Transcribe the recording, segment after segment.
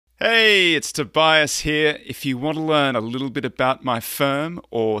Hey, it's Tobias here. If you want to learn a little bit about my firm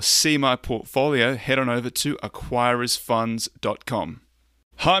or see my portfolio, head on over to acquirersfunds.com.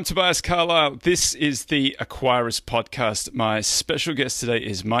 Hi, I'm Tobias Carlisle. This is the Acquirers Podcast. My special guest today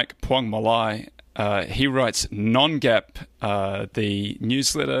is Mike Puangmalai. He writes Non-Gap, the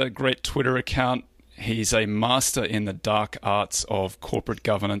newsletter, great Twitter account. He's a master in the dark arts of corporate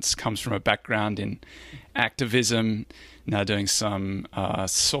governance, comes from a background in activism, now doing some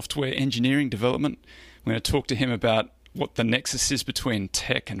software engineering development. We're going to talk to him about what the nexus is between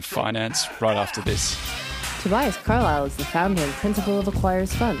tech and finance right after this. Tobias Carlisle is the founder and principal of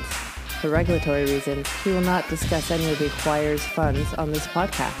Acquirers Funds. For regulatory reasons, he will not discuss any of the Acquirers Funds on this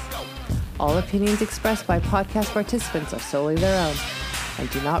podcast. All opinions expressed by podcast participants are solely their own and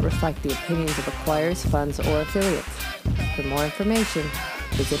do not reflect the opinions of Acquirers Funds or affiliates. For more information,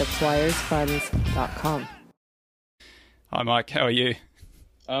 visit acquirersfunds.com. Hi, Mike. How are you?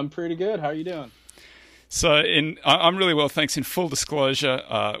 I'm pretty good. How are you doing? So, I'm really well, thanks. In full disclosure,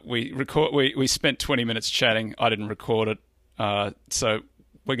 we spent 20 minutes chatting. I didn't record it, so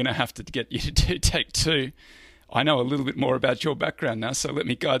we're going to have to get you to do take two. I know a little bit more about your background now, so let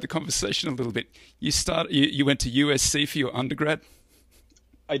me guide the conversation a little bit. You went to USC for your undergrad?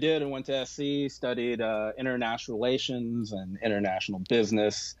 I did. I went to SC, studied international relations and international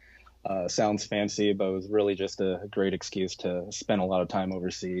business. Sounds fancy, but it was really just a great excuse to spend a lot of time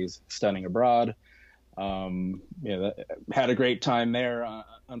overseas studying abroad. Had a great time there.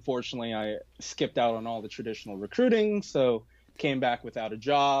 Unfortunately, I skipped out on all the traditional recruiting, so came back without a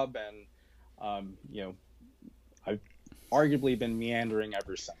job, and I've arguably been meandering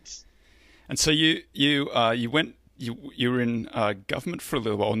ever since. And so you were in government for a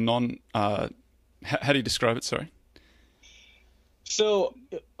little while. How do you describe it? Sorry. So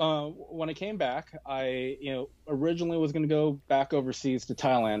when I came back, I originally was going to go back overseas to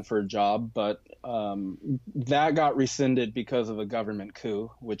Thailand for a job, but that got rescinded because of a government coup,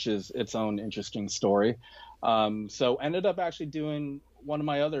 which is its own interesting story. So ended up actually doing one of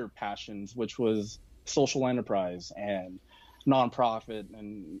my other passions, which was social enterprise and nonprofit,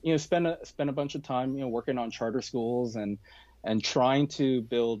 and spent a bunch of time working on charter schools and trying to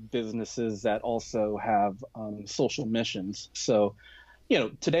build businesses that also have social missions. So,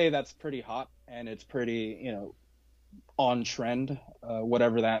 today that's pretty hot and it's pretty, on trend,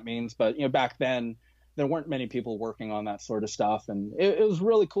 whatever that means. But, back then there weren't many people working on that sort of stuff. And it was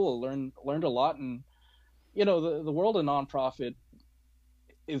really cool. Learned a lot. And, the world of nonprofit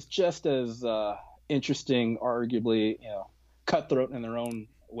is just as interesting, arguably, cutthroat in their own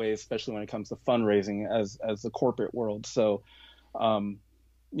way, especially when it comes to fundraising as the corporate world. So,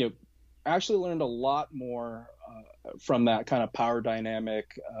 actually learned a lot more from that kind of power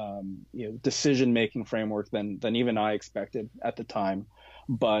dynamic, decision-making framework than even I expected at the time.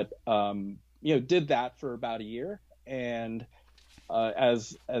 But, did that for about a year. And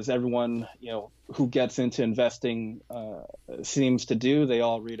as everyone, who gets into investing seems to do, they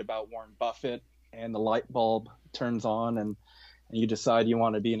all read about Warren Buffett, and the light bulb turns on, and you decide you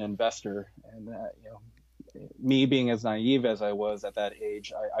want to be an investor. And me being as naive as I was at that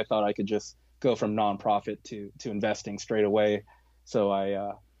age, I thought I could just go from nonprofit to investing straight away. So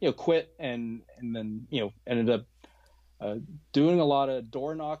I quit and then ended up doing a lot of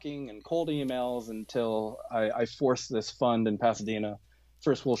door knocking and cold emails until I forced this fund in Pasadena,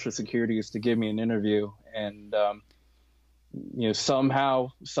 First Wilshire Securities, to give me an interview. And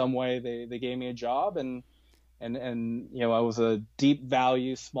somehow, some way, they gave me a job, and I was a deep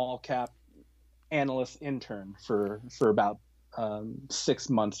value small cap analyst intern for about 6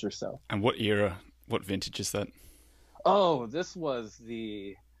 months or so. And what era, what vintage is that? Oh, this was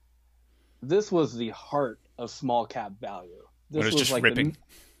the heart of small cap value. This was just like ripping.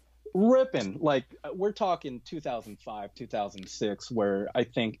 Ripping. Like, we're talking 2005, 2006, where I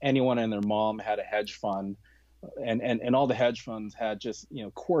think anyone and their mom had a hedge fund, and all the hedge funds had just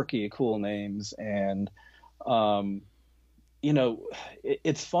quirky, cool names. And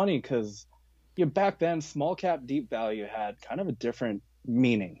it's funny because back then, small cap deep value had kind of a different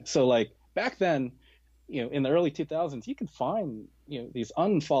meaning. So like back then, in the early 2000s, you could find, these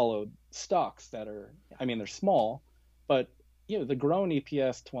unfollowed stocks that are, they're small, but, the grown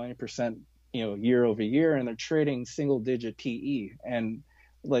EPS 20%, year over year, and they're trading single digit PE. And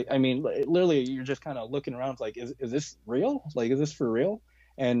literally you're just kind of looking around like, is this real? Like, is this for real?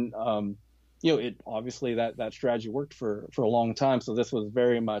 And, it obviously that strategy worked for a long time. So this was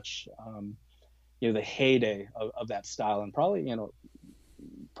very much, the heyday of that style, and probably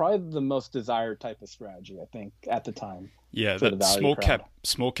probably the most desired type of strategy, I think, at the time. Yeah, that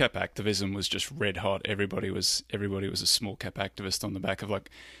small cap activism was just red hot. Everybody was a small cap activist on the back of, like,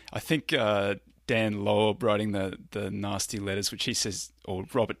 I think Dan Loeb writing the nasty letters, which he says, or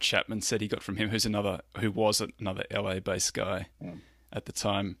Robert Chapman said he got from him, who was another LA based guy at the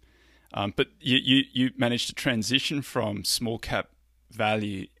time. But you managed to transition from small cap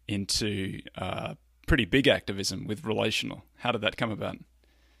value into pretty big activism with Relational. How did that come about?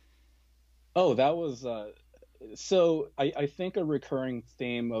 Oh, that was so I think a recurring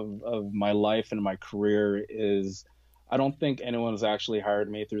theme of my life and my career is I don't think anyone's actually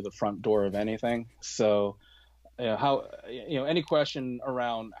hired me through the front door of anything. So any question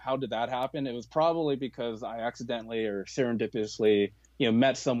around how did that happen? It was probably because I accidentally or serendipitously,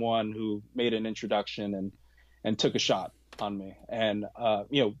 met someone who made an introduction and took a shot on me. And,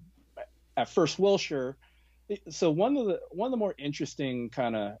 at First Wilshire, so one of the more interesting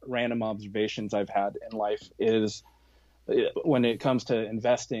kind of random observations I've had in life is when it comes to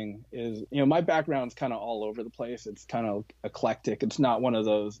investing is, my background's kind of all over the place. It's kind of eclectic. It's not one of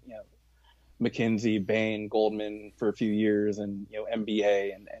those, McKinsey, Bain, Goldman for a few years and,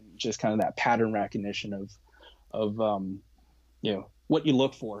 MBA and just kind of that pattern recognition of what you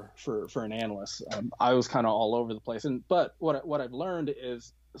look for an analyst. I was kind of all over the place. But what I've learned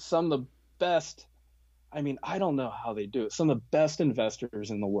is some of the best, I don't know how they do it. Some of the best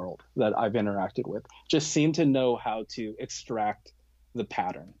investors in the world that I've interacted with just seem to know how to extract the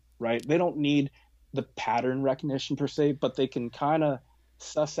pattern, right? They don't need the pattern recognition per se, but they can kind of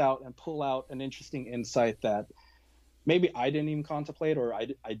suss out and pull out an interesting insight that maybe I didn't even contemplate or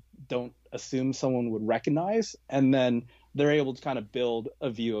I don't assume someone would recognize. And then they're able to kind of build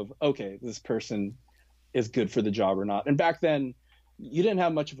a view of, okay, this person is good for the job or not. And back then, you didn't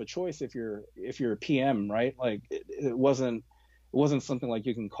have much of a choice if you're a PM, right? Like it wasn't something like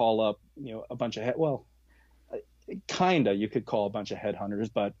you can call up, a bunch of you could call a bunch of headhunters,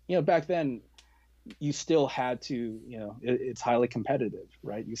 but back then you still had to, it's highly competitive,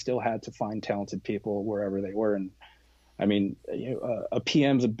 right? You still had to find talented people wherever they were. And a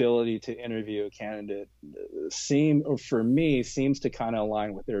PM's ability to interview a candidate seems to kind of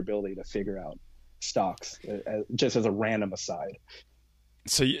align with their ability to figure out stocks, just as a random aside.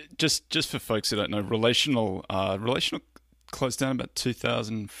 So just for folks who don't know, Relational closed down about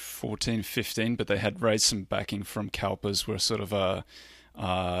 2014-15, but they had raised some backing from CalPERS, were sort of a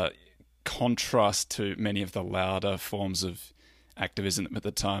contrast to many of the louder forms of activism at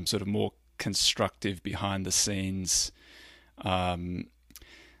the time, sort of more constructive behind the scenes, probably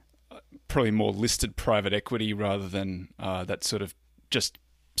more listed private equity rather than that sort of just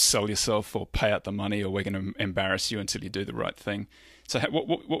sell yourself or pay out the money or we're going to embarrass you until you do the right thing. So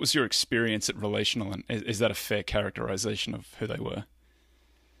what was your experience at Relational, and is that a fair characterization of who they were?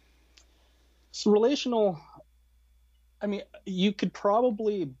 So Relational, you could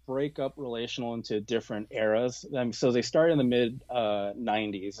probably break up Relational into different eras. So they started in the mid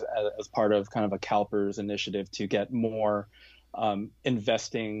 90s as part of kind of a CalPERS initiative to get more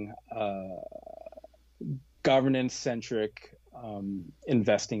investing, governance-centric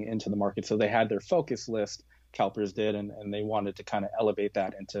investing into the market. So they had their focus list, CalPERS did, and they wanted to kind of elevate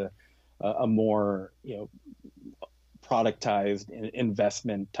that into a more, productized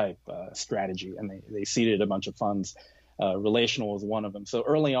investment type strategy. And they seeded a bunch of funds. Relational was one of them. So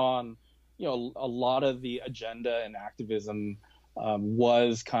early on, a lot of the agenda and activism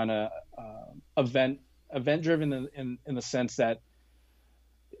was kind of event driven in the sense that,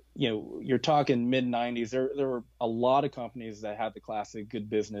 you're talking mid 90s. There were a lot of companies that had the classic good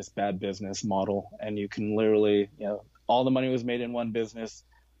business, bad business model. And you can literally, all the money was made in one business.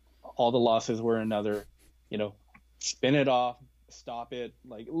 All the losses were another, spin it off, stop it,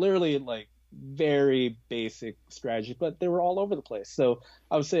 literally very basic strategy, but they were all over the place. So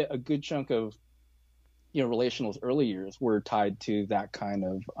I would say a good chunk of, Relational's early years were tied to that kind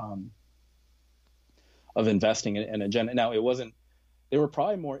of investing and agenda. Now they were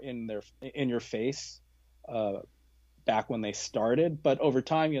probably more in your face back when they started, but over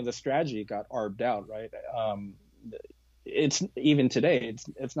time, the strategy got arbed out, right? It's even today,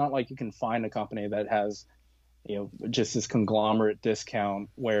 it's not like you can find a company that has, just this conglomerate discount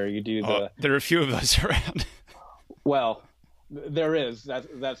where you do there are a few of those around. Well, there is,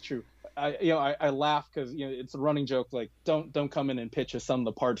 that's true. I laugh because it's a running joke, like don't come in and pitch a sum of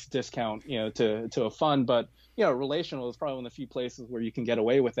the parts discount to a fund, but Relational is probably one of the few places where you can get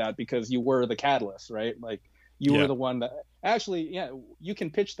away with that because you were the catalyst, right? Like you were the one that actually you can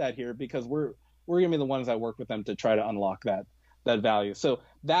pitch that here because we're gonna be the ones that work with them to try to unlock that value. So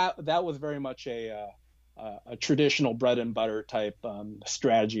that was very much a a traditional bread and butter type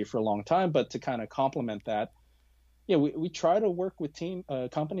strategy for a long time. But to kind of complement that, we try to work with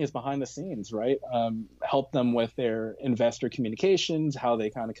companies behind the scenes, right? Help them with their investor communications, how they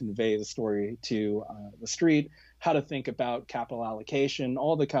kind of convey the story to the street, how to think about capital allocation,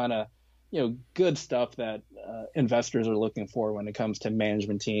 all the kind of good stuff that investors are looking for when it comes to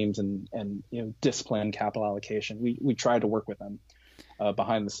management teams and disciplined capital allocation. We try to work with them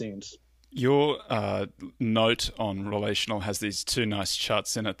behind the scenes. Your note on Relational has these two nice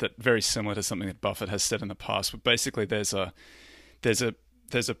charts in it that very similar to something that Buffett has said in the past. But basically, there's a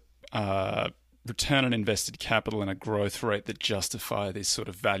return on invested capital and a growth rate that justify these sort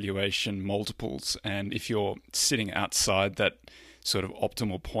of valuation multiples. And if you're sitting outside that sort of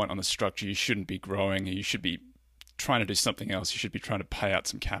optimal point on the structure, you shouldn't be growing. You should be trying to do something else. You should be trying to pay out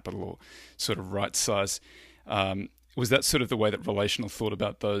some capital or sort of right size. Was that sort of the way that Relational thought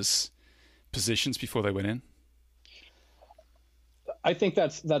about those positions before they went in? I think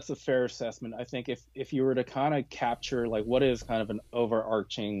that's a fair assessment. I think if you were to kind of capture like what is kind of an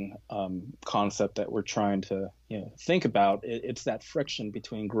overarching concept that we're trying to think about, it's that friction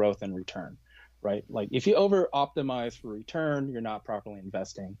between growth and return, right? Like if you over optimize for return, you're not properly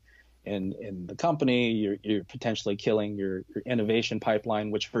investing in the company. You're potentially killing your innovation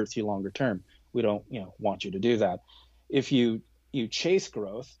pipeline, which hurts you longer term. We don't want you to do that. If you chase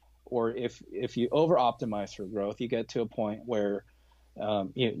growth, or if you over optimize for growth, you get to a point where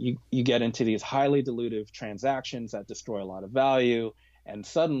you get into these highly dilutive transactions that destroy a lot of value, and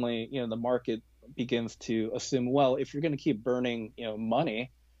suddenly the market begins to assume, well, if you're going to keep burning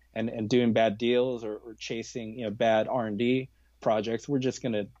money and doing bad deals or chasing bad R&D projects, we're just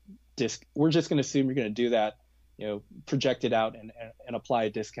going to assume you're going to do that, project it out and apply a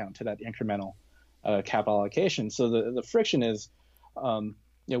discount to that incremental capital allocation. So the friction is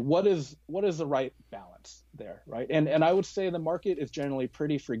what is the right balance there, right? And I would say the market is generally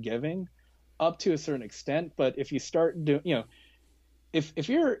pretty forgiving up to a certain extent, but if you start doing, if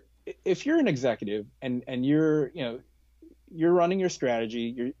you're an executive and you're running your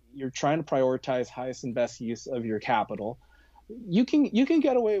strategy, you're trying to prioritize highest and best use of your capital, you can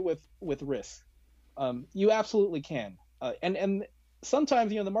get away with risk. You absolutely can, and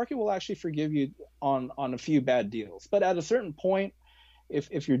sometimes the market will actually forgive you on a few bad deals, but at a certain point,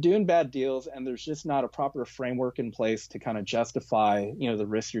 if you're doing bad deals and there's just not a proper framework in place to kind of justify the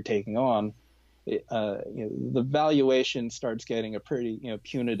risk you're taking on, the valuation starts getting a pretty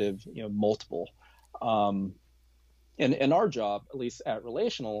punitive multiple. And our job, at least at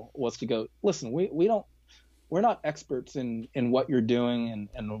Relational, was to go, listen, we're not experts in what you're doing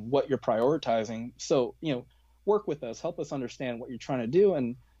and what you're prioritizing. So work with us, help us understand what you're trying to do,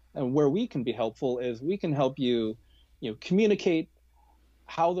 and where we can be helpful is we can help you communicate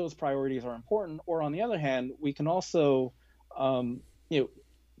how those priorities are important, or on the other hand, we can also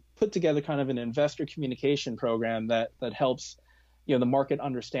put together kind of an investor communication program that helps the market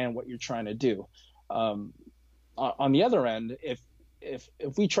understand what you're trying to do. On the other end, if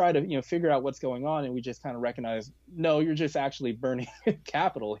we try to figure out what's going on and we just kind of recognize, no, you're just actually burning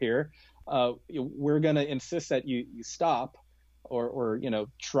capital here, we're going to insist that you stop or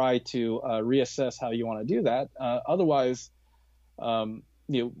try to reassess how you want to do that. Otherwise,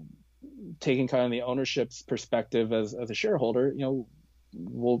 taking kind of the ownership's perspective as a shareholder,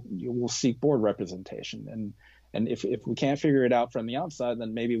 we'll seek board representation, and if we can't figure it out from the outside,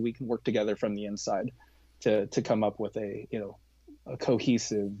 then maybe we can work together from the inside to come up with a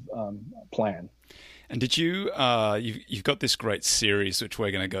cohesive plan. And did you've got this great series which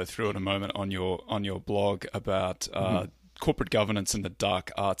we're going to go through in a moment on your blog about corporate governance and the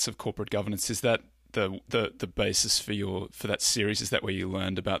dark arts of corporate governance. Is that the basis for that series? Is that where you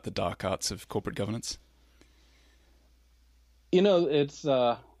learned about the dark arts of corporate governance? It's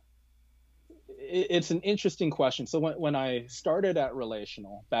an interesting question. So when I started at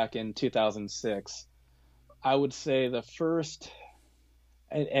Relational back in 2006, I would say the first,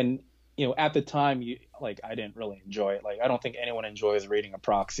 and at the time, I didn't really enjoy it. Like, I don't think anyone enjoys reading a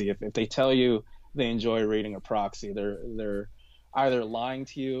proxy. If they tell you they enjoy reading a proxy, they're either lying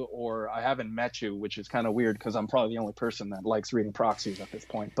to you, or I haven't met you, which is kind of weird because I'm probably the only person that likes reading proxies at this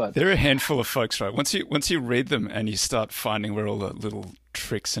point. But there are a handful of folks, right? Once you read them and you start finding where all the little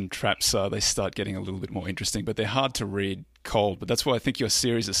tricks and traps are, they start getting a little bit more interesting. But they're hard to read cold. But that's why I think your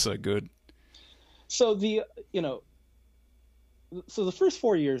series is so good. So the first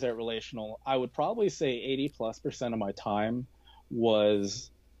 4 years at Relational, I would probably say 80+% of my time was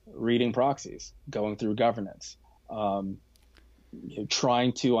reading proxies, going through governance.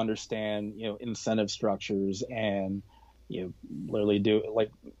 Trying to understand, incentive structures and, literally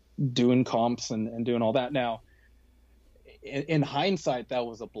doing comps and doing all that. Now, in hindsight, that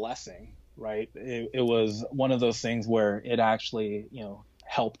was a blessing, right? It was one of those things where it actually,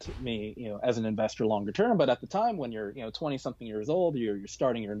 helped me, as an investor longer term. But at the time, when you're, 20 something years old, you're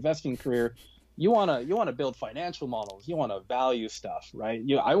starting your investing career, you want to build financial models, you want to value stuff, right?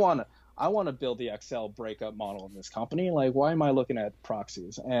 I want to build the Excel breakup model in this company. Like, why am I looking at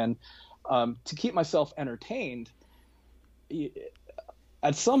proxies? And to keep myself entertained,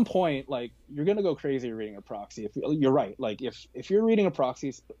 at some point, like, you're going to go crazy reading a proxy. If you're right, like if you're reading a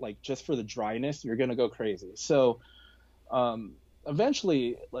proxy, like, just for the dryness, you're going to go crazy. So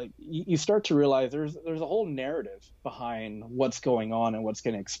eventually, like, you start to realize there's a whole narrative behind what's going on and what's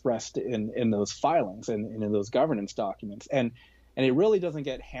getting expressed in those filings and in those governance documents. And it really doesn't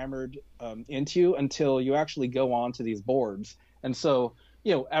get hammered into you until you actually go on to these boards. And so,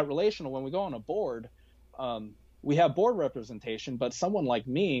 at Relational, when we go on a board, we have board representation, but someone like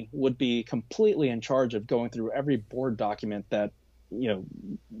me would be completely in charge of going through every board document that,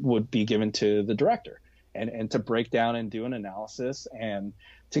 would be given to the director, and to break down and do an analysis and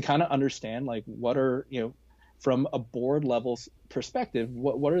to kind of understand, like, what are, from a board level perspective,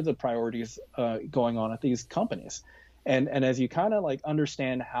 what are the priorities going on at these companies? And as you kind of, like,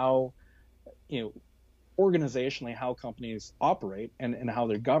 understand how, organizationally how companies operate and how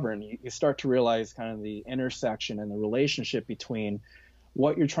they're governed, you start to realize kind of the intersection and the relationship between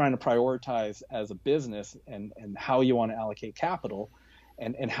what you're trying to prioritize as a business and how you want to allocate capital,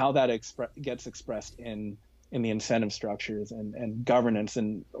 and how that gets expressed in the incentive structures and governance.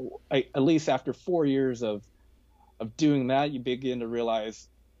 And at least after 4 years of doing that, you begin to realize,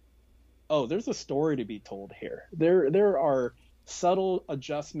 oh, there's a story to be told here. There are subtle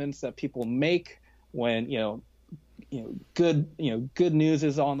adjustments that people make when good news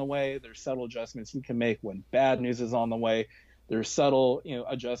is on the way. There's subtle adjustments you can make when bad news is on the way. There's subtle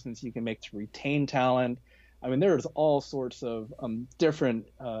adjustments you can make to retain talent. I mean, there's all sorts of different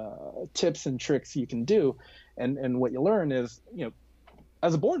tips and tricks you can do, and what you learn is,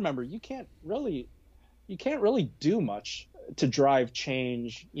 as a board member, you can't really do much to drive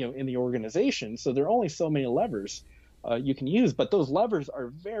change, in the organization. So there are only so many levers you can use, but those levers are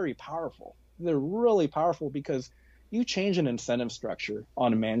very powerful. They're really powerful because you change an incentive structure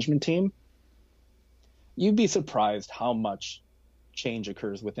on a management team, you'd be surprised how much change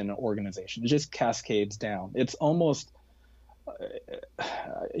occurs within an organization. It just cascades down. It's almost,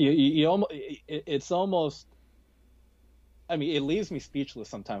 it's almost, I mean, it leaves me speechless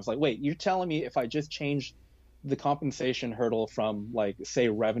sometimes. Like, wait, you're telling me if I just change the compensation hurdle from, like, say,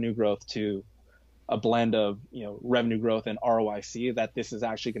 revenue growth to a blend of, revenue growth and ROIC, that this is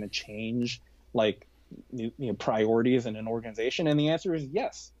actually going to change, like, priorities in an organization? And the answer is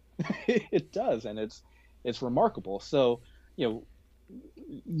yes, it does. And it's remarkable. So,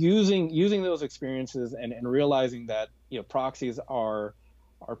 using those experiences and realizing that, proxies are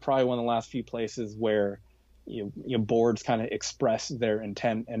probably one of the last few places where, boards kind of express their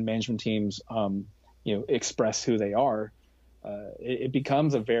intent and management teams, express who they are. It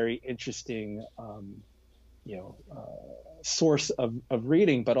becomes a very interesting, source of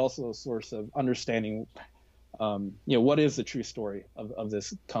reading, but also a source of understanding, what is the true story of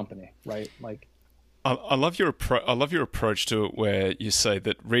this company, right? Like, I love your approach to it, where you say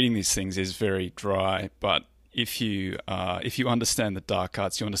that reading these things is very dry, but if you understand the dark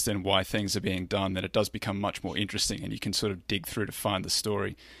arts, you understand why things are being done, then it does become much more interesting, and you can sort of dig through to find the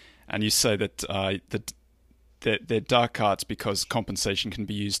story. And you say that they're dark arts because compensation can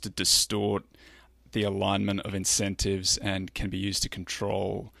be used to distort the alignment of incentives and can be used to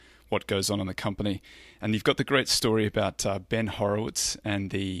control what goes on in the company. And you've got the great story about Ben Horowitz and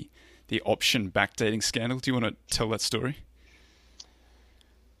the option backdating scandal. Do you want to tell that story?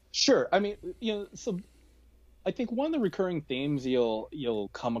 Sure. I mean, so I think one of the recurring themes you'll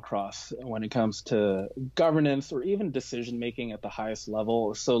come across when it comes to governance or even decision making at the highest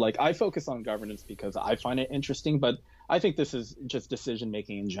level. So, like, I focus on governance because I find it interesting, but I think this is just decision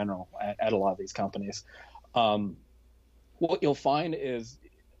making in general at a lot of these companies. What you'll find is,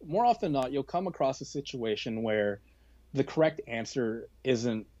 more often than not, you'll come across a situation where the correct answer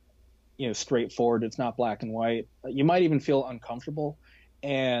isn't, straightforward. It's not black and white. You might even feel uncomfortable,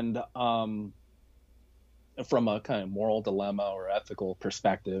 and from a kind of moral dilemma or ethical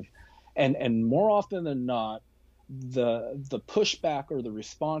perspective, and more often than not, the pushback or the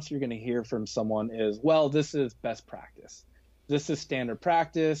response you're going to hear from someone is, well, this is best practice, this is standard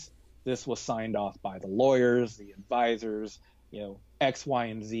practice, this was signed off by the lawyers, the advisors, X, Y,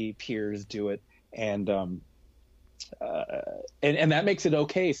 and Z peers do it, and that makes it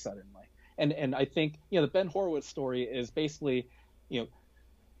okay suddenly. And I think, the Ben Horowitz story is basically,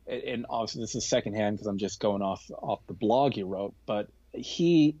 and obviously this is secondhand because I'm just going off the blog he wrote, but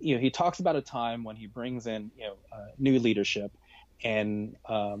he talks about a time when he brings in new leadership, and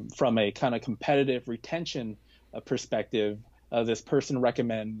from a kind of competitive retention perspective, this person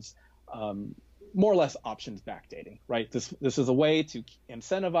recommends more or less options backdating, right? This is a way to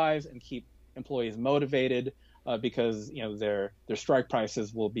incentivize and keep employees motivated because their strike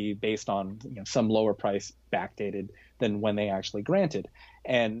prices will be based on some lower price backdated than when they actually granted.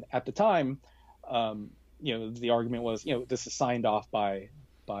 And at the time, the argument was this is signed off by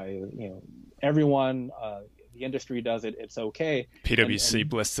everyone. The industry does it; it's okay. PwC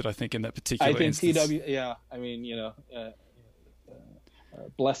blessed it, I think, in that particular instance.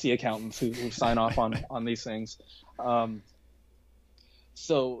 Bless the accountants who sign off on these things.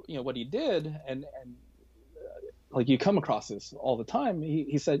 So what he did, and like you come across this all the time.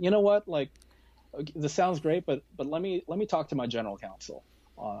 He said, what, like, this sounds great, but let me talk to my general counsel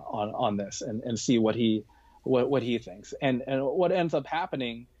on this and see what he thinks. And what ends up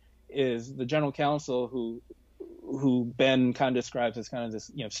happening is the general counsel who Ben kind of describes as kind of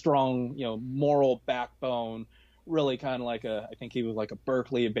this strong moral backbone, really kind of like I think he was like a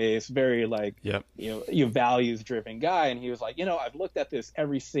Berkeley based, very like values driven guy, and he was like, I've looked at this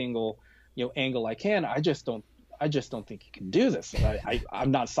every single angle I can. I just don't think you can do this.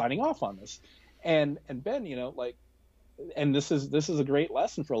 I'm not signing off on this. And Ben, and this is a great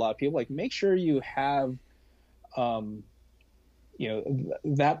lesson for a lot of people. Like, make sure you have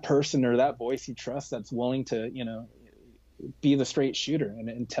that person or that voice you trust that's willing to be the straight shooter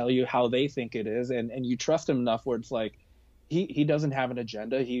and tell you how they think it is, and you trust him enough where it's like he doesn't have an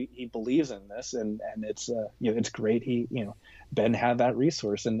agenda, he believes in this, and it's it's great Ben had that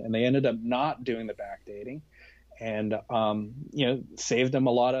resource, and they ended up not doing the backdating, and saved him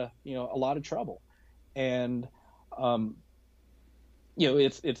a lot of trouble. And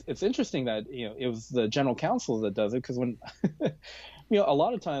it's interesting that it was the general counsel that does it, because when a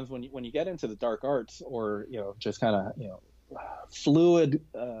lot of times when you get into the dark arts, or just kind of fluid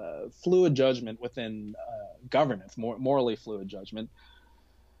judgment within governance, morally fluid judgment,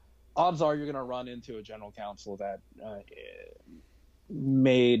 odds are you're going to run into a general counsel that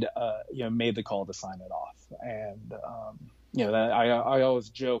made the call to sign it off. And I always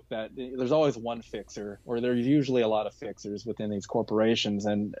joke that there's always one fixer, or there's usually a lot of fixers within these corporations,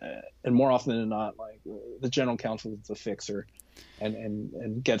 and more often than not, like, the general counsel is the fixer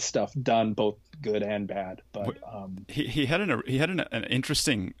and gets stuff done, both good and bad. But he had an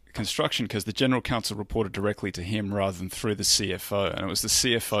interesting construction, because the general counsel reported directly to him rather than through the CFO, and it was the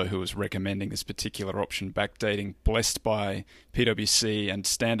CFO who was recommending this particular option backdating, blessed by PwC and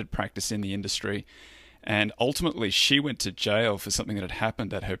standard practice in the industry. And ultimately, she went to jail for something that had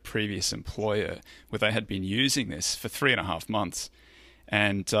happened at her previous employer, where they had been using this for 3.5 months.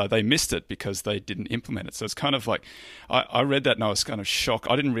 And they missed it because they didn't implement it. So it's kind of like, I read that and I was kind of shocked.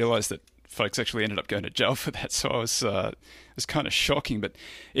 I didn't realize that folks actually ended up going to jail for that. So it was kind of shocking. But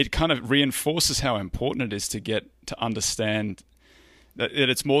it kind of reinforces how important it is to get to understand that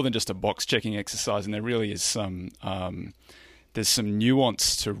it's more than just a box-checking exercise, and there really is there's some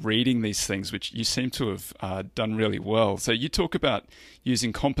nuance to reading these things, which you seem to have done really well. So you talk about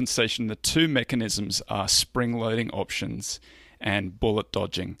using compensation. The two mechanisms are spring-loading options and bullet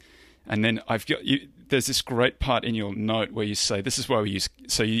dodging. And then there's this great part in your note where you say, this is why we use,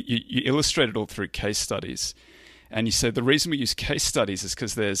 so you illustrate it all through case studies. And you say the reason we use case studies is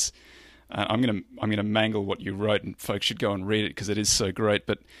because there's, I'm gonna mangle what you wrote, and folks should go and read it because it is so great.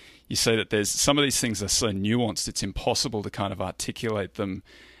 But you say that there's some of these things are so nuanced, it's impossible to kind of articulate them.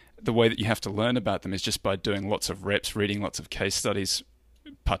 The way that you have to learn about them is just by doing lots of reps, reading lots of case studies,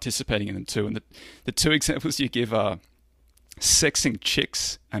 participating in them too. And the two examples you give are sexing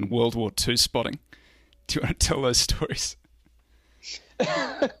chicks and World War II spotting. Do you want to tell those stories?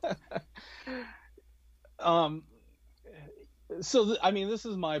 So, I mean, this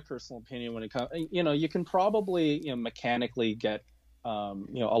is my personal opinion when it comes, you can probably, mechanically get, a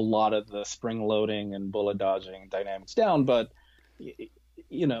lot of the spring loading and bullet dodging dynamics down, but,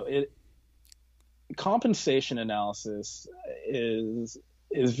 compensation analysis is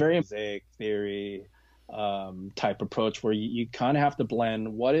very mosaic theory type approach, where you kind of have to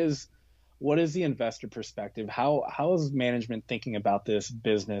blend what is the investor perspective, how is management thinking about this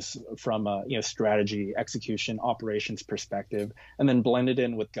business from a strategy, execution, operations perspective, and then blend it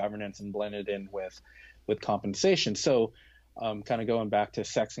in with governance and blend it in with compensation. So kind of going back to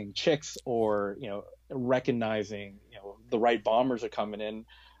sexing chicks, or recognizing the right bombers are coming in,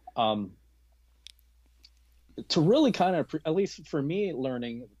 to really kind of, at least for me,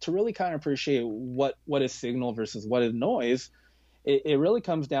 learning to really kind of appreciate what is signal versus what is noise, it really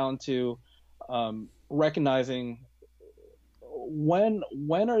comes down to recognizing when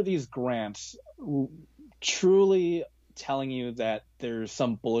are these grants truly telling you that there's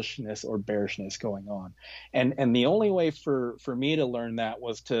some bullishness or bearishness going on. And the only way for me to learn that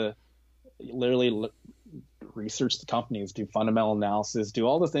was to literally research the companies, do fundamental analysis, do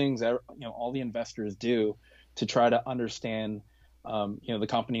all the things that all the investors do to try to understand the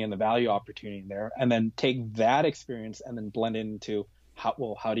company and the value opportunity there, and then take that experience and then blend it into how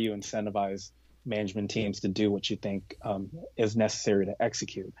do you incentivize management teams to do what you think is necessary to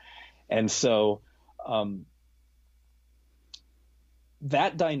execute. And so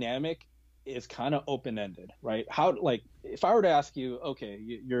that dynamic is kind of open-ended, right? How, like, if I were to ask you, okay,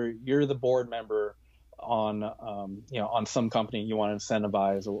 you're the board member on some company, you want to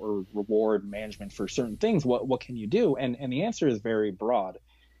incentivize or reward management for certain things, what can you do? And the answer is very broad.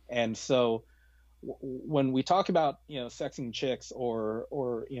 And so when we talk about sexing chicks or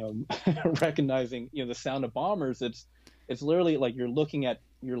recognizing the sound of bombers, it's literally like you're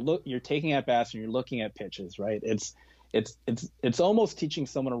taking at bats and you're looking at pitches, right? It's almost teaching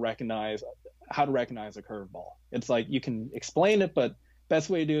someone how to recognize a curveball. It's like you can explain it, but best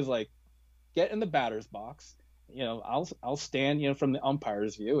way to do is like get in the batter's box. I'll stand from the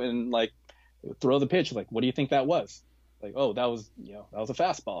umpire's view and like throw the pitch. Like, what do you think that was? Like, oh, that was a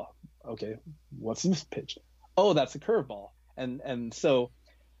fastball. Okay, what's this pitch? Oh, that's a curveball. And so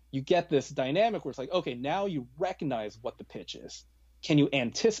you get this dynamic where it's like, okay, now you recognize what the pitch is. Can you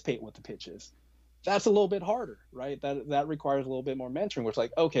anticipate what the pitch is? That's a little bit harder, right? That requires a little bit more mentoring, where it's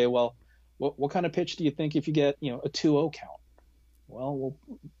like, okay, well, what kind of pitch do you think if you get a 2-0 count? Well,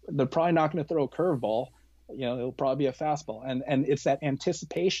 they're probably not going to throw a curveball. It'll probably be a fastball. And it's that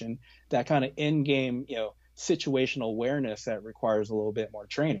anticipation, that kind of in-game, situational awareness that requires a little bit more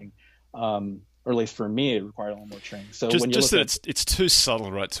training. Or at least for me, it required a little more training. So it's too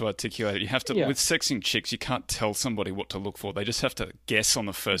subtle, right, to articulate it. You have to, with sexing chicks, you can't tell somebody what to look for. They just have to guess on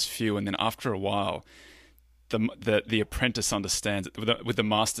the first few, and then after a while, the apprentice understands it, with the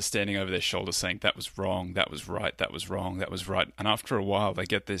master standing over their shoulder saying, that was wrong, that was right, that was wrong, that was right. And after a while, they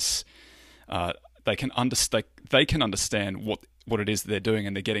get this, they can understand what it is they're doing,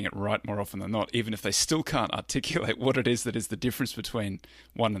 and they're getting it right more often than not, even if they still can't articulate what it is that is the difference between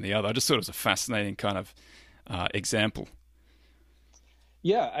one and the other. I just thought it was a fascinating kind of example.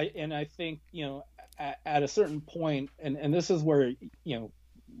 Yeah, I think, at a certain point, and this is where,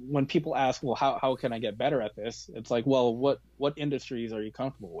 when people ask, well, how can I get better at this? It's like, well, what industries are you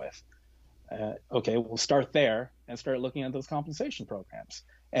comfortable with? Okay, we'll start there and start looking at those compensation programs.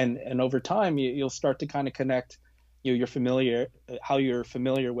 And over time, you'll start to kind of connect how you're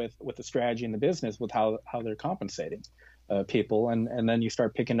familiar with the strategy in the business with how they're compensating people. And then you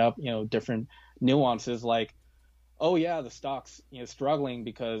start picking up, different nuances like, oh yeah, the stock's, struggling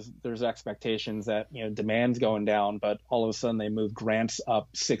because there's expectations that, demand's going down, but all of a sudden they move grants up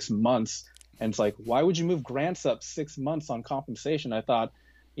 6 months. And it's like, why would you move grants up 6 months on compensation? I thought,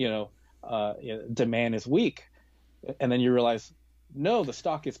 demand is weak. And then you realize, no, the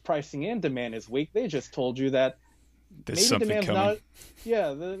stock is pricing in demand is weak. They just told you that there's maybe demand's coming.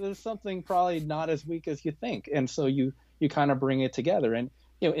 There's something probably not as weak as you think. And so you kind of bring it together. And,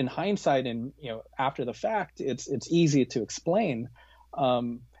 in hindsight and, after the fact, it's easy to explain.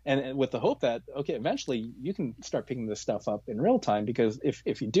 And with the hope that, okay, eventually you can start picking this stuff up in real time, because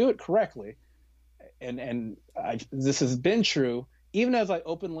if you do it correctly, and this has been true, even as I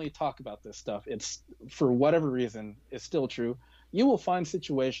openly talk about this stuff, it's, for whatever reason, it's still true. You will find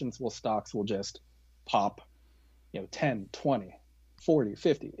situations where stocks will just pop, 10, 20, 40,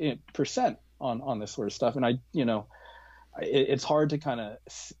 50% on this sort of stuff. And it's hard to kind of,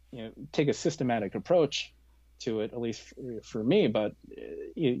 take a systematic approach to it, at least for me. But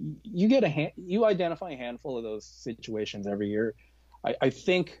you identify a handful of those situations every year. I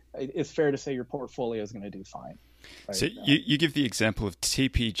think it's fair to say your portfolio is going to do fine. Right? So you give the example of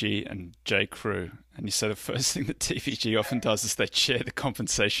TPG and J. Crew, and you say the first thing that TPG often does is they chair the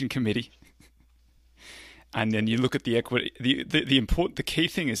compensation committee. And then you look at the equity. The key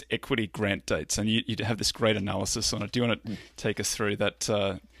thing is equity grant dates, and you have this great analysis on it. Do you want to take us through that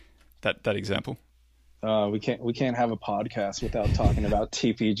example? We can't have a podcast without talking about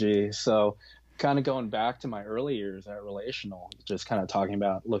TPG. So, kind of going back to my early years at Relational, just kind of talking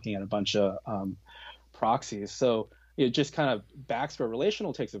about looking at a bunch of proxies. So, just kind of backstory.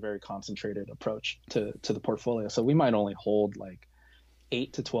 Relational takes a very concentrated approach to the portfolio. So we might only hold like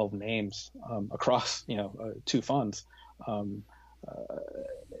 8 to 12 names across 2 funds.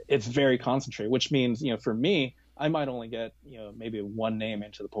 It's very concentrated, which means for me, I might only get maybe 1 name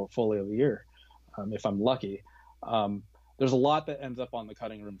into the portfolio a year if I'm lucky. there's a lot that ends up on the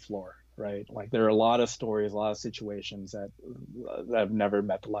cutting room floor, right? Like there are a lot of stories, a lot of situations that have never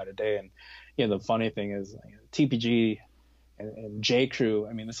met the light of day. And the funny thing is, TPG and J. Crew.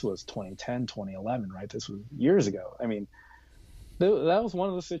 I mean, this was 2010, 2011, right? This was years ago. I mean, that was one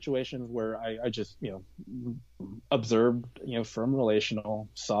of the situations where I just observed from relational,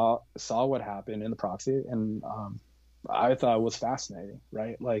 saw what happened in the proxy, and I thought it was fascinating,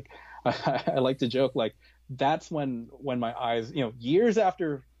 right? Like I like to joke, like that's when my eyes, years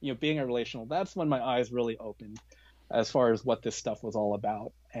after being a relational, that's when my eyes really opened as far as what this stuff was all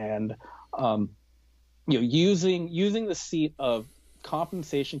about. And using the seat of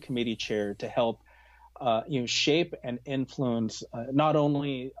compensation committee chair to help shape and influence not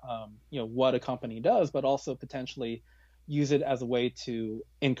only what a company does, but also potentially use it as a way to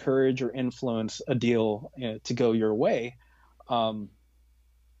encourage or influence a deal to go your way.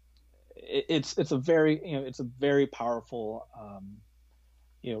 It's a very powerful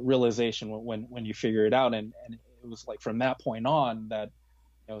realization when you figure it out. And it was like from that point on that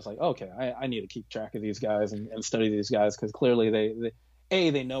I was like, okay, I need to keep track of these guys and study these guys, because clearly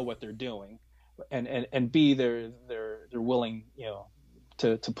they know what they're doing, and B, they're willing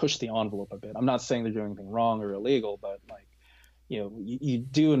to push the envelope a bit. I'm not saying they're doing anything wrong or illegal, but like you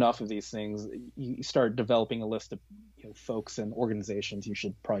do enough of these things, you start developing a list of folks and organizations you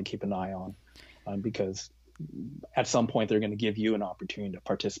should probably keep an eye on, because at some point they're going to give you an opportunity to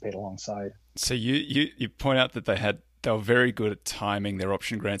participate alongside. So you point out that they were very good at timing their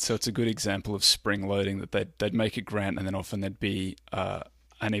option grants. So it's a good example of spring loading, that they'd make a grant and then often there'd be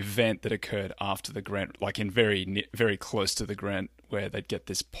an event that occurred after the grant, like in very close to the grant, where they'd get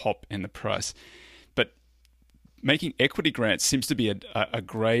this pop in the price. But making equity grants seems to be a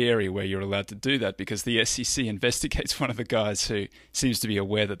grey area where you're allowed to do that, because the SEC investigates one of the guys who seems to be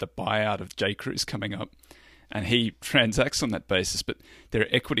aware that the buyout of J. Crew is coming up, and he transacts on that basis. But there are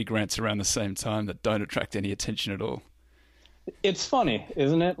equity grants around the same time that don't attract any attention at all. It's funny,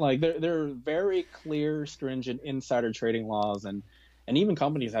 isn't it? Like there are very clear, stringent insider trading laws, and even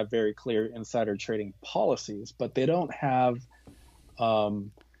companies have very clear insider trading policies, but they don't have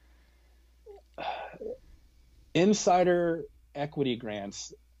insider equity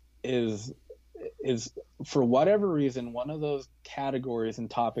grants is for whatever reason one of those categories and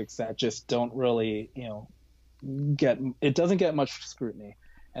topics that just don't really doesn't get much scrutiny.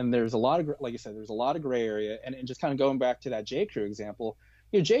 And there's a lot of, like you said, there's a lot of gray area. And just kind of going back to that J. Crew example,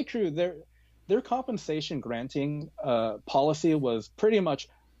 J. Crew, their compensation granting policy was pretty much,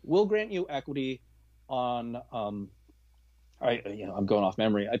 we'll grant you equity on, I'm going off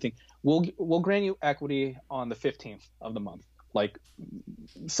memory. I think we'll grant you equity on the 15th of the month. Like,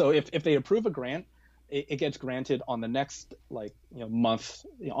 so if they approve a grant, it gets granted on the next month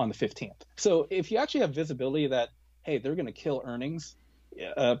on the 15th. So if you actually have visibility that, hey, they're going to kill earnings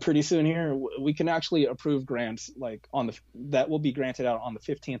pretty soon here, we can actually approve grants that will be granted out on the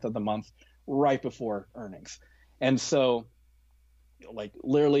 15th of the month, right before earnings. And so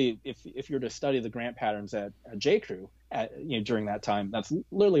literally if you're to study the grant patterns at J. Crew during that time, that's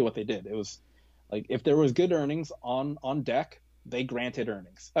literally what they did. It was like, if there was good earnings on deck, they granted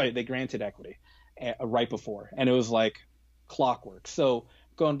they granted equity right before, and it was like clockwork. So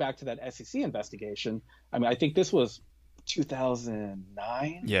going back to that SEC investigation, I mean, I think this was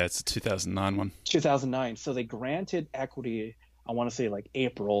 2009. Yeah, it's a 2009 one. 2009. So they granted equity, I want to say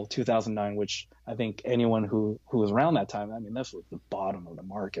April 2009, which I think anyone who was around that time, I mean, this was the bottom of the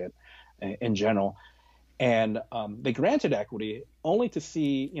market in general. And they granted equity only to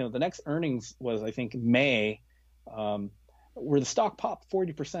see, the next earnings was, I think, May, where the stock popped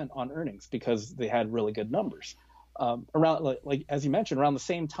 40% on earnings because they had really good numbers. Around, like as you mentioned, around the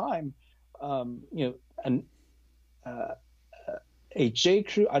same time, a J.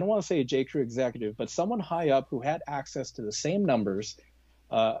 Crew, I don't want to say a J. Crew executive, but someone high up who had access to the same numbers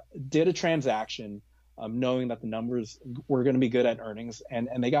did a transaction knowing that the numbers were going to be good at earnings, and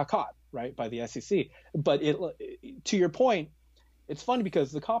they got caught, right, by the SEC. But to your point, it's funny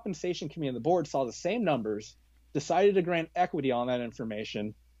because the compensation committee and the board saw the same numbers, decided to grant equity on that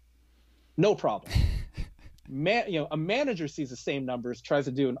information, no problem. A manager sees the same numbers, tries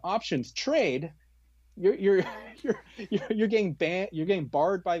to do an options trade, you're getting banned, you're getting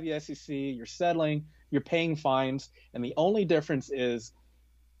barred by the SEC, you're settling, you're paying fines, and the only difference is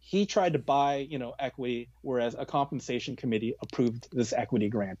he tried to buy equity, whereas a compensation committee approved this equity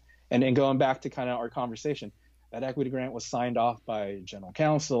grant. And going back to kind of our conversation, that equity grant was signed off by general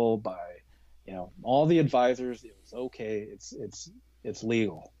counsel, by all the advisors. It was okay, it's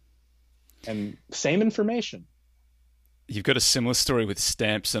legal, and same information. you've got a similar story with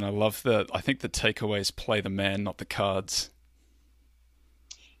stamps, and I think the takeaway is play the man, not the cards.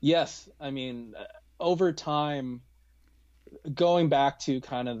 Yes, I mean, over time, going back to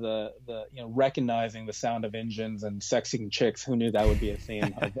kind of the recognizing the sound of engines and sexing chicks, who knew that would be a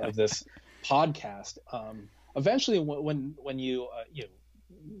theme of this podcast. Eventually, when you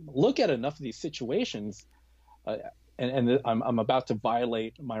look at enough of these situations, and I'm about to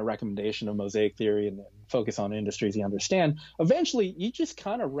violate my recommendation of mosaic theory and focus on industries you understand. Eventually, you just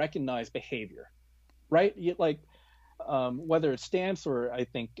kind of recognize behavior, right? Whether it's stamps or I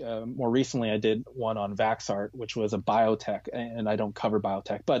think more recently I did one on Vaxart, which was a biotech, and I don't cover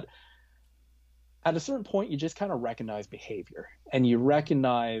biotech, but at a certain point, you just kind of recognize behavior, and you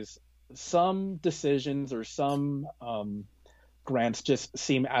recognize some decisions or some grants just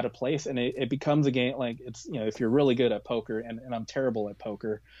seem out of place, and it becomes a game. Like, it's, if you're really good at poker, and I'm terrible at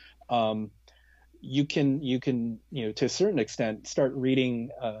poker, you can to a certain extent start reading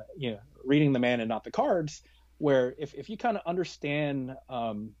the man and not the cards, where if you kind of understand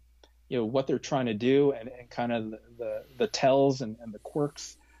what they're trying to do, and kind of the tells and the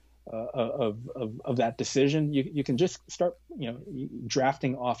quirks of that decision, you can just start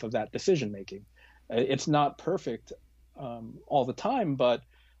drafting off of that decision making. It's not perfect all the time, but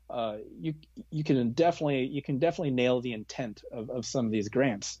you can definitely nail the intent of some of these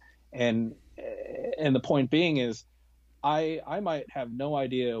grants. And the point being is, I might have no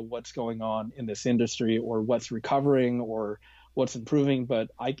idea what's going on in this industry, or what's recovering, or what's improving, but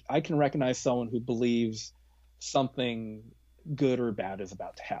I can recognize someone who believes something good or bad is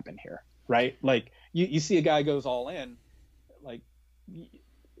about to happen here, right? Like, you see a guy goes all in, like,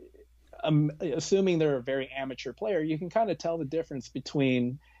 assuming they're a very amateur player, you can kind of tell the difference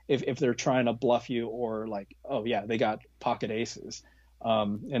between if they're trying to bluff you, or like, oh yeah, they got pocket aces.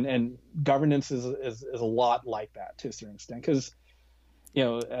 And governance is a lot like that to a certain extent, because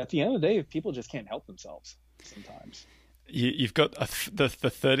at the end of the day, people just can't help themselves sometimes. You've got the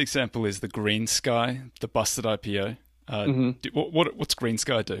third example is the Green Sky, the busted IPO. What's Green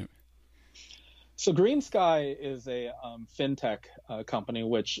Sky do? So Green Sky is a fintech company,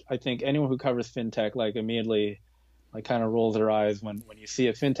 which I think anyone who covers fintech immediately kind of rolls their eyes when you see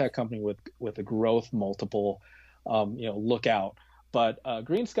a fintech company with a growth multiple. Look out. But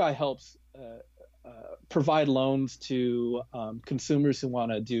Green Sky helps provide loans to consumers who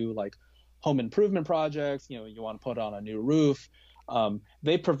want to do home improvement projects. You want to put on a new roof.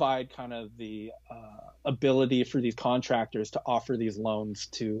 They provide kind of the ability for these contractors to offer these loans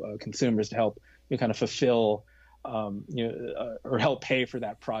to consumers to help kind of fulfill or help pay for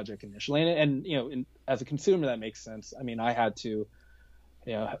that project initially. And as a consumer, that makes sense. I mean, I had to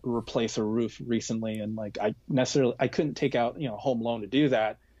replace a roof recently, and I couldn't take out a home loan to do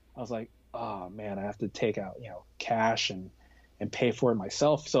that. I was like, oh man, I have to take out cash and pay for it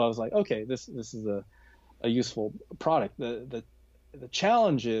myself. So I was like, okay, this is a useful product. The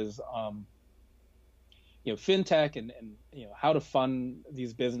challenge is fintech and how to fund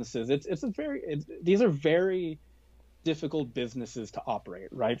these businesses. These are very difficult businesses to operate,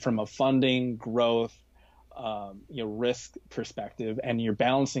 right? From a funding, growth, risk perspective, and you're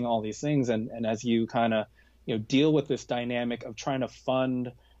balancing all these things. And as you kind of deal with this dynamic of trying to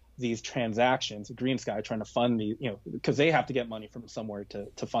fund these transactions, Green Sky trying to fund the because they have to get money from somewhere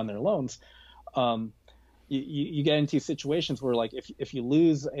to fund their loans. You get into situations where if you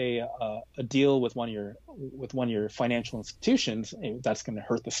lose a deal with one of your financial institutions, that's going to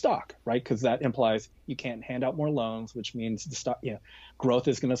hurt the stock, right? Because that implies you can't hand out more loans, which means the stock growth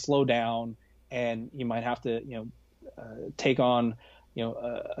is going to slow down, and you might have to take on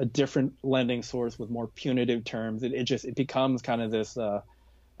a different lending source with more punitive terms. It becomes kind of this a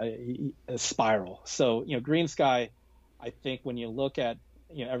spiral. So Green Sky, I think when you look at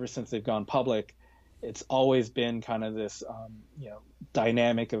ever since they've gone public, it's always been kind of this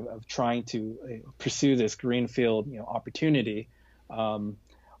dynamic of trying to pursue this greenfield opportunity,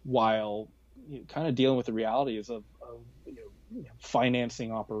 while kind of dealing with the realities of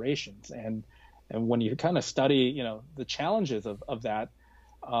financing operations. And when you kind of study the challenges of that,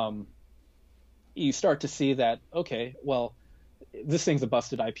 you start to see that, okay, well, this thing's a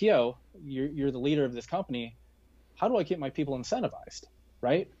busted IPO. You're the leader of this company. How do I get my people incentivized,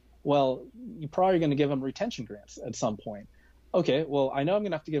 right? Well, you're probably going to give them retention grants at some point. Okay, well, I know I'm going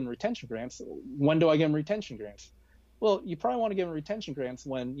to have to give them retention grants. When do I give them retention grants? Well, you probably want to give them retention grants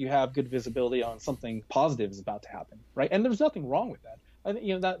when you have good visibility on something positive is about to happen, right? And there's nothing wrong with that. I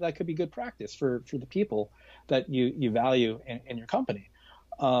think that could be good practice for the people that you value in your company.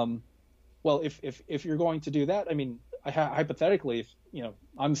 Well, if you're going to do that, I mean, hypothetically, if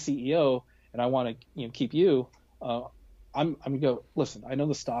I'm CEO and I want to keep you, I'm gonna go, listen, I know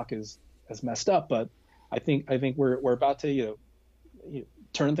the stock is messed up, but I think we're about to,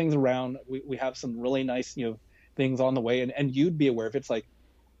 turn things around. We have some really nice, things on the way, and you'd be aware of it. It's like,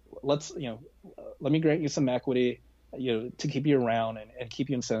 let's, let me grant you some equity, to keep you around and keep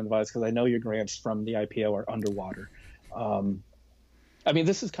you incentivized, because I know your grants from the IPO are underwater. I mean,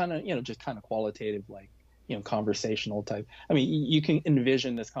 this is kind of, just kind of qualitative, like, conversational type. I mean, you can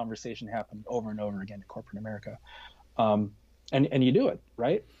envision this conversation happen over and over again in corporate America. And you do it,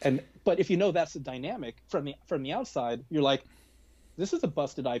 right? But if that's the dynamic from the outside, you're like, this is a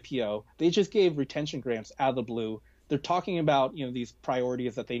busted IPO. They just gave retention grants out of the blue. They're talking about, these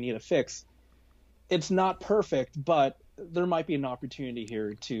priorities that they need to fix. It's not perfect, but there might be an opportunity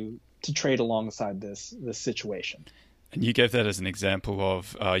here to trade alongside this situation. And you gave that as an example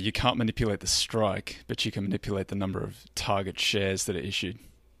of you can't manipulate the strike, but you can manipulate the number of target shares that are issued.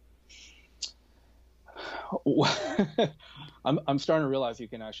 I'm starting to realize you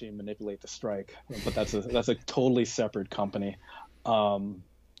can actually manipulate the strike, but that's a totally separate company.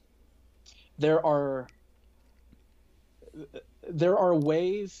 There are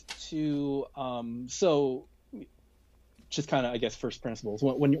ways to so just kind of, I guess, first principles.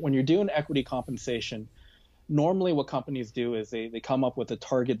 When you're doing equity compensation, normally what companies do is they come up with a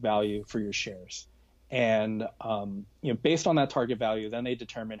target value for your shares, and based on that target value, then they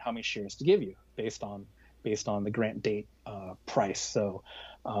determine how many shares to give you based on the grant date price. So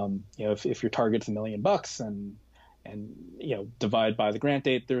if your target's $1 million and divide by the grant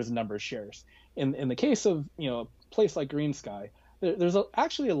date, there's a number of shares. In the case of a place like GreenSky, there's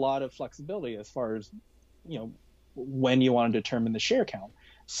actually a lot of flexibility as far as when you want to determine the share count.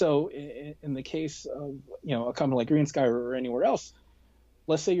 So in the case of a company like GreenSky or anywhere else,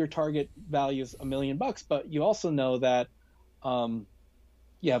 let's say your target value is $1 million, but you also know that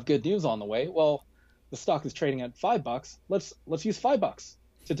you have good news on the way. Well, the stock is trading at $5. Let's use $5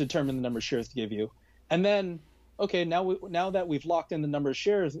 to determine the number of shares to give you, and then okay, now that we've locked in the number of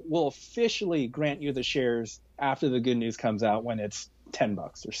shares, we'll officially grant you the shares after the good news comes out when it's $10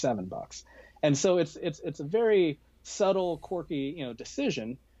 or $7. And so it's a very subtle, quirky,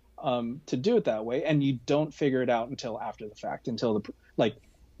 decision to do it that way, and you don't figure it out until after the fact, until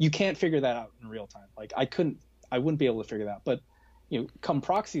you can't figure that out in real time. Like I wouldn't be able to figure that out. But come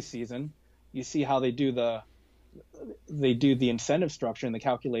proxy season, you see how they do the incentive structure and the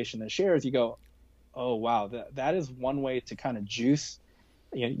calculation of shares. You go, oh wow, that is one way to kind of juice.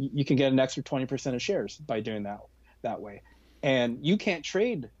 You can get an extra 20% of shares by doing that way, and you can't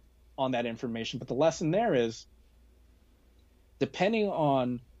trade on that information. But the lesson there is, depending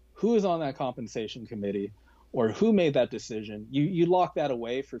on who is on that compensation committee or who made that decision, you lock that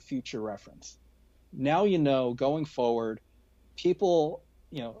away for future reference. Now going forward, people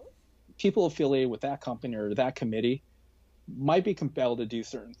affiliated with that company or that committee might be compelled to do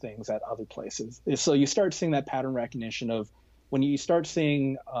certain things at other places. So you start seeing that pattern recognition of when you start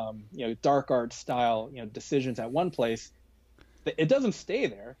seeing dark art style decisions at one place, it doesn't stay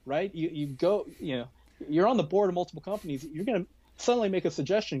there, right? You go, you're on the board of multiple companies. You're going to suddenly make a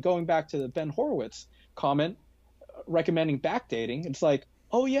suggestion, going back to the Ben Horowitz comment recommending backdating. It's like,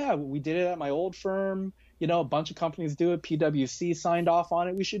 oh yeah, we did it at my old firm. A bunch of companies do it. PwC signed off on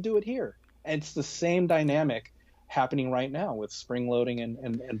it. We should do it here. And it's the same dynamic happening right now with spring loading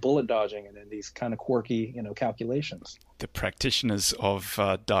and bullet dodging and these kind of quirky, calculations. The practitioners of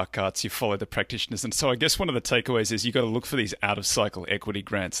dark arts, you follow the practitioners. And so I guess one of the takeaways is you got to look for these out-of-cycle equity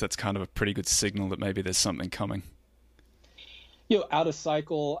grants. That's kind of a pretty good signal that maybe there's something coming. Out of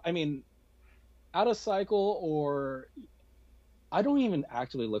cycle, or I don't even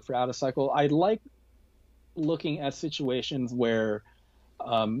actually look for out of cycle. I like looking at situations where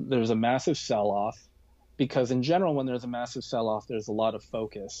there's a massive sell-off, because in general, when there's a massive sell-off, there's a lot of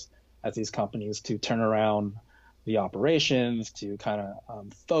focus at these companies to turn around the operations, to kind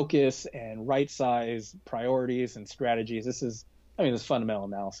of focus and right-size priorities and strategies. This is fundamental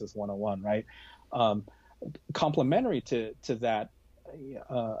analysis 101, right? Complementary to that,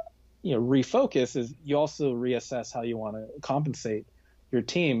 refocus is you also reassess how you want to compensate your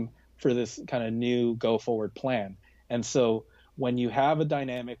team for this kind of new go-forward plan. And so when you have a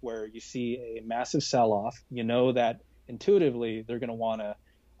dynamic where you see a massive sell-off, that intuitively they're going to want to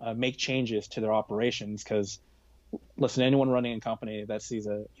make changes to their operations, because listen, anyone running a company that sees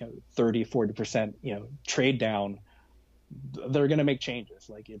a 30-40% trade down, they're going to make changes.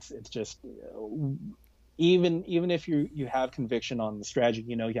 Like it's just even if you have conviction on the strategy,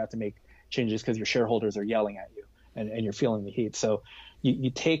 you have to make changes because your shareholders are yelling at you and you're feeling the heat. So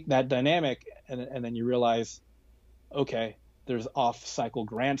you take that dynamic and then you realize, okay, there's off-cycle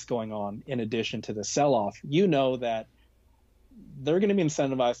grants going on in addition to the sell-off. That they're going to be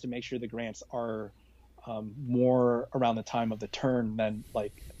incentivized to make sure the grants are more around the time of the turn than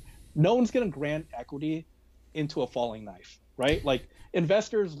like no one's going to grant equity into a falling knife, right? Like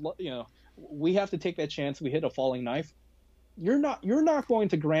investors, we have to take that chance. We hit a falling knife. You're not going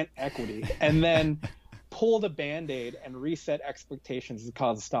to grant equity and then pull the Band-Aid and reset expectations to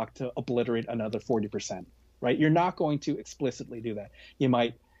cause the stock to obliterate another 40%, right? You're not going to explicitly do that. You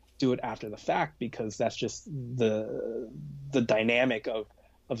might do it after the fact because that's just the dynamic of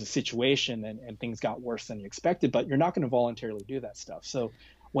the situation and things got worse than you expected, but you're not going to voluntarily do that stuff. So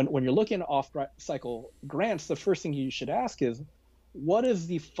when you're looking at off-cycle grants, the first thing you should ask is, what is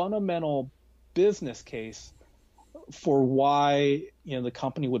the fundamental business case for why the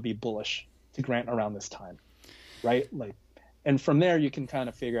company would be bullish to grant around this time, right? Like, and from there you can kind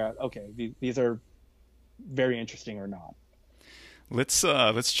of figure out, okay, these are very interesting or not. Let's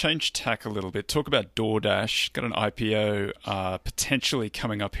change tack a little bit. Talk about DoorDash. Got an IPO potentially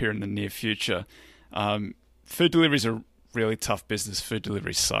coming up here in the near future. Food delivery is a really tough business. Food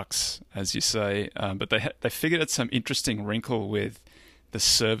delivery sucks, as you say. But they figured out some interesting wrinkle with the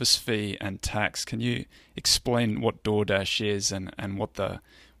service fee and tax. Can you explain what DoorDash is and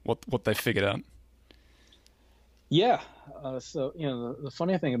what they figured out? Yeah. So the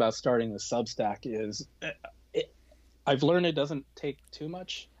funny thing about starting the Substack is I've learned it doesn't take too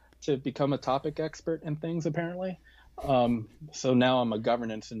much to become a topic expert in things, apparently. So now I'm a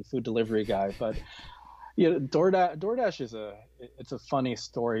governance and food delivery guy. But DoorDash is a funny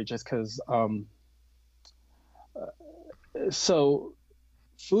story just because. So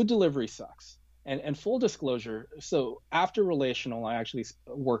food delivery sucks. And full disclosure, so after Relational, I actually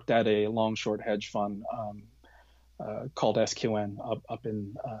worked at a long-short hedge fund called SQN up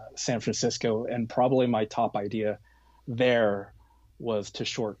in San Francisco, and probably my top idea there was to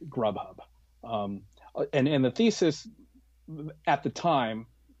short Grubhub. And the thesis at the time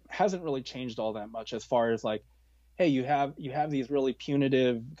hasn't really changed all that much as far as like, hey, you have these really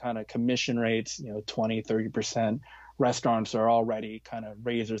punitive kind of commission rates, 20, 30%. Restaurants are already kind of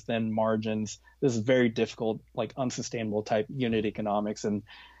razor thin margins. This is very difficult, like unsustainable type unit economics, and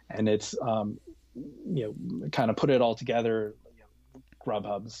it's kind of put it all together.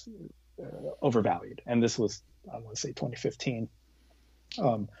 Grubhub's overvalued, and this was, I want to say, 2015.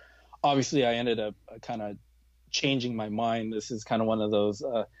 Obviously, I ended up kind of changing my mind. This is kind of one of those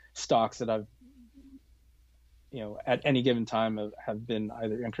stocks that I've at any given time have been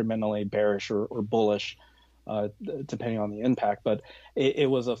either incrementally bearish or bullish. Depending on the impact, but it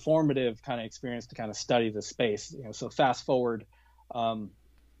was a formative kind of experience to kind of study the space. So fast forward, to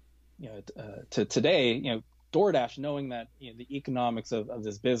today, DoorDash, knowing that the economics of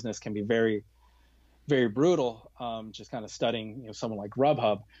this business can be very, very brutal. Just kind of studying, someone like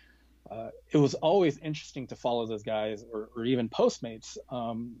Grubhub, it was always interesting to follow those guys or even Postmates,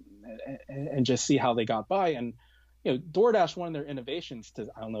 and just see how they got by. And DoorDash, one of their innovations,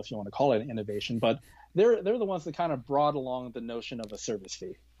 I don't know if you want to call it an innovation, but they're the ones that kind of brought along the notion of a service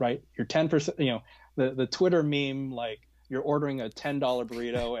fee, right? Your 10%, the Twitter meme, like you're ordering a $10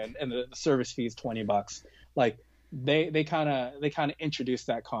 burrito and the service fee is $20. Like they kind of introduced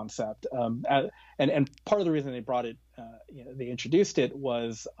that concept. And part of the reason they brought it, they introduced it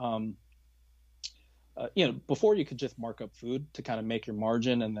was, before you could just mark up food to kind of make your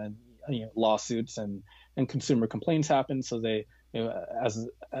margin, and then lawsuits and consumer complaints happen. So they,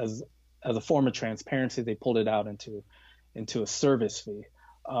 as a form of transparency, they pulled it out into a service fee,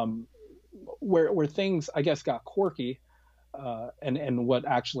 where things, I guess, got quirky, and what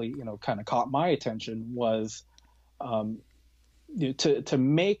actually kind of caught my attention was to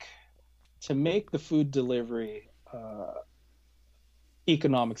make the food delivery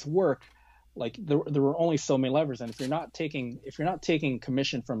economics work. Like there were only so many levers, and if you're not taking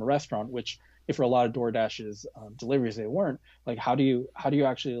commission from a restaurant, which if for a lot of DoorDash's deliveries they weren't, like how do you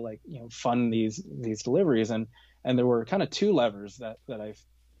actually fund these deliveries? And there were kind of two levers that I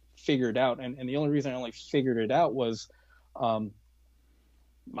figured out, and the only reason I only figured it out was I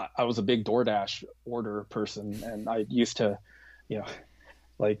was a big DoorDash order person, and I used to,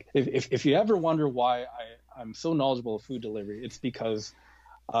 like if you ever wonder why I'm so knowledgeable of food delivery, it's because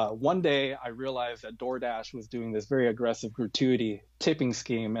one day I realized that DoorDash was doing this very aggressive gratuity tipping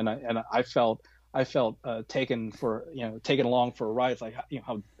scheme, and I felt taken along for a ride. It's like,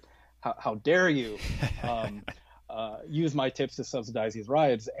 how dare you use my tips to subsidize these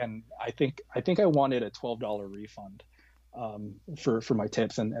rides? And I think I wanted a $12 refund for my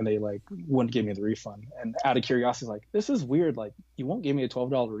tips, and they wouldn't give me the refund. And out of curiosity, like, this is weird. Like, you won't give me a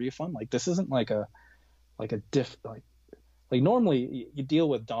 $12 refund? Like, this isn't like a like normally you deal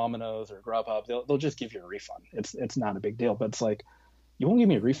with Domino's or Grubhub, they'll just give you a refund. It's not a big deal, but it's like, you won't give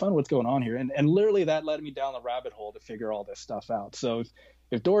me a refund? What's going on here? And literally that led me down the rabbit hole to figure all this stuff out. So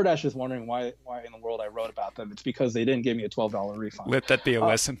if DoorDash is wondering why in the world I wrote about them, it's because they didn't give me a $12 refund. Let that be a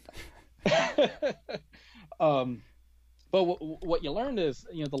lesson. But what you learned is,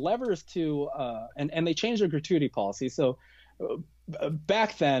 the levers to, and they changed their gratuity policy. So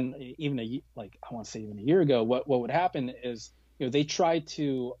back then, even I want to say even a year ago, what would happen is, they tried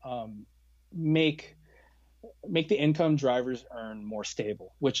to make the income drivers earn more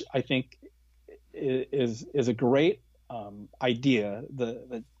stable, which I think is a great idea.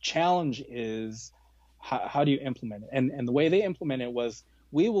 The challenge is how do you implement it? And the way they implement it was,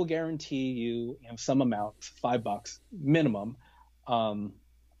 we will guarantee you, some amount, $5 minimum.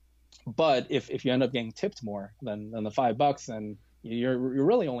 But if you end up getting tipped more than the $5, then you're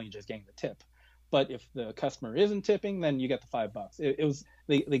really only just getting the tip. But if the customer isn't tipping, then you get the $5. It was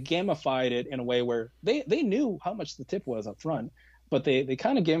they gamified it in a way where they knew how much the tip was up front, but they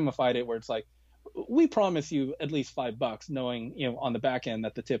kind of gamified it where it's like, we promise you at least $5, knowing on the back end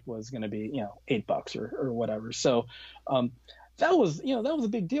that the tip was going to be $8 or whatever. So that was a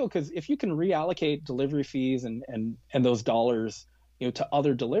big deal, because if you can reallocate delivery fees and those dollars to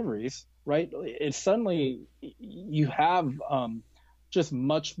other deliveries, right, it's suddenly you have just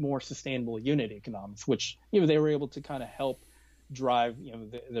much more sustainable unit economics, which they were able to kind of help drive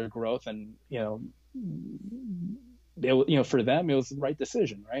their growth. And for them it was the right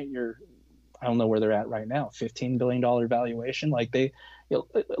decision, right? I don't know where they're at right now, $15 billion valuation. Like they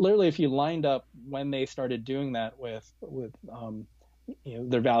literally, if you lined up when they started doing that with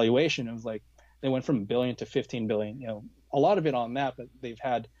their valuation, it was like they went from $1 billion to $15 billion. A lot of it on that, but they've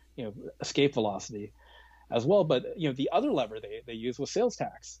had escape velocity as well. But the other lever they use was sales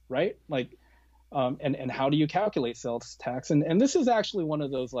tax, right? Like and how do you calculate sales tax? And this is actually one of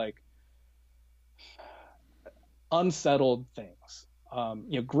those like unsettled things.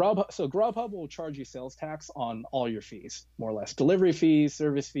 Grubhub will charge you sales tax on all your fees, more or less. Delivery fees,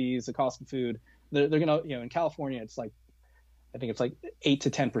 service fees, the cost of food. They're gonna, in California, it's like, I think it's like 8 to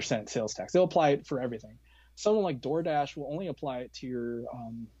 10% sales tax. They'll apply it for everything. Someone like DoorDash will only apply it to your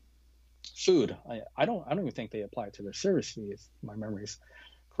food. I don't even think they apply it to their service fee, if my memory's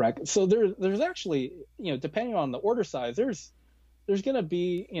correct. So there's actually, depending on the order size, there's gonna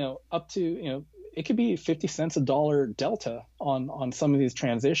be, up to, it could be 50 cents a dollar delta on some of these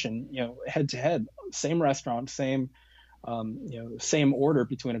transition, head to head, same restaurant, same order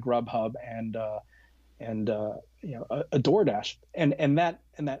between a Grubhub and a DoorDash, and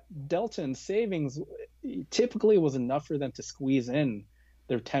that delta in savings typically was enough for them to squeeze in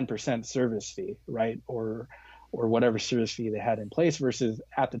their 10% service fee, right, or whatever service fee they had in place. Versus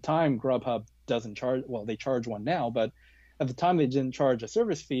at the time, Grubhub doesn't charge. Well, they charge one now, but at the time they didn't charge a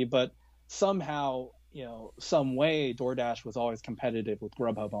service fee. But somehow, some way, DoorDash was always competitive with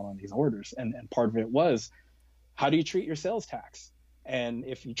Grubhub on these orders. And part of it was, how do you treat your sales tax? And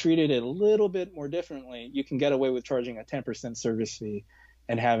if you treated it a little bit more differently, you can get away with charging a 10% service fee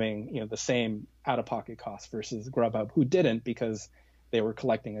and having, the same out-of-pocket costs versus Grubhub, who didn't, because they were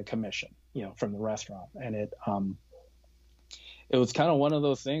collecting a commission, from the restaurant. And it was kind of one of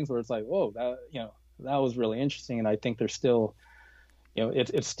those things where it's like, whoa, that was really interesting. And I think there's still,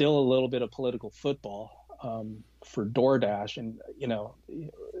 it's still a little bit of political football for DoorDash. And,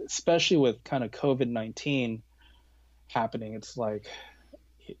 especially with kind of COVID-19 happening, it's like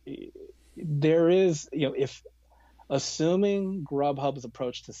there is, if assuming Grubhub's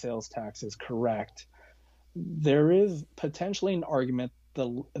approach to sales tax is correct, there is potentially an argument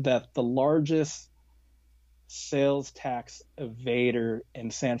that the largest sales tax evader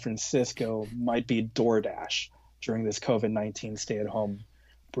in San Francisco might be DoorDash during this COVID-19 stay-at-home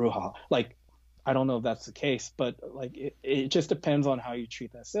brouhaha. Like, I don't know if that's the case, but like it just depends on how you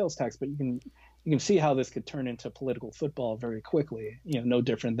treat that sales tax. But you can see how this could turn into political football very quickly. No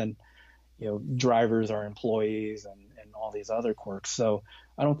different than drivers are employees and all these other quirks. So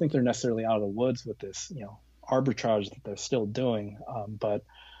I don't think they're necessarily out of the woods with this arbitrage that they're still doing. But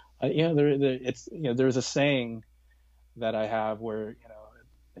there's a saying that I have where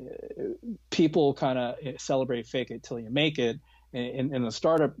people kind of celebrate fake it till you make it. In the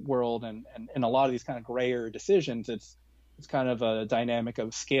startup world and in a lot of these kind of grayer decisions, it's kind of a dynamic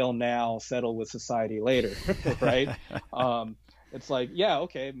of scale now, settle with society later, right? It's like, yeah,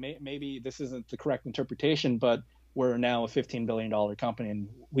 okay, maybe this isn't the correct interpretation, but we're now a $15 billion company and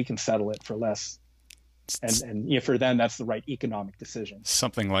we can settle it for less. And for them, that's the right economic decision.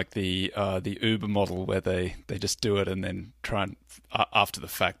 Something like the Uber model, where they just do it and then try and after the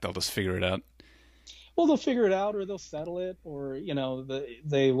fact they'll just figure it out. Well, they'll figure it out, or they'll settle it, or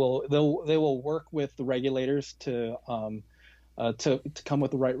they will work with the regulators to come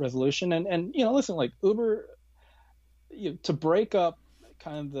with the right resolution. And listen, like Uber, to break up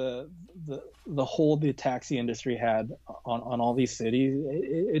kind of the hold the taxi industry had on all these cities,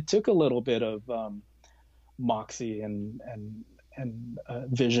 it took a little bit of moxie and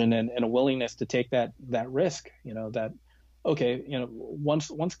vision and a willingness to take that risk. That okay,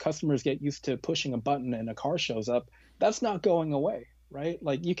 once customers get used to pushing a button and a car shows up, that's not going away, right?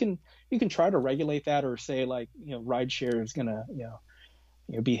 Like you can try to regulate that, or say like rideshare is gonna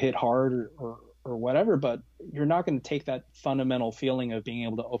be hit hard or whatever, but you're not going to take that fundamental feeling of being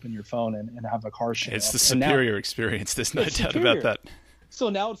able to open your phone and have a car show It's up. the superior experience. There's no doubt about that. So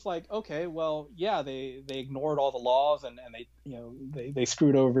now it's like, okay, well, yeah, they ignored all the laws and they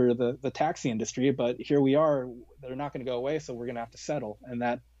screwed over the taxi industry, but here we are. They're not going to go away, so we're going to have to settle. And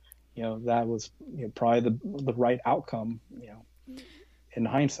that was probably the right outcome, in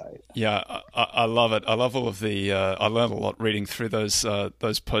hindsight. Yeah, I love it. I love all of the. I learned a lot reading through those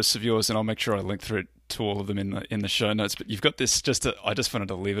posts of yours, and I'll make sure I link through to all of them in the show notes. But you've got this. I just wanted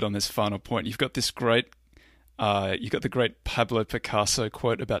to leave it on this final point. You've got this great. You got the great Pablo Picasso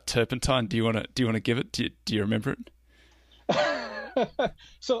quote about turpentine. Do you want to give it? Do you remember it?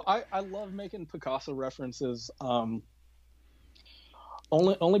 So I love making Picasso references.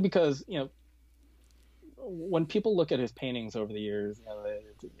 Only because when people look at his paintings over the years,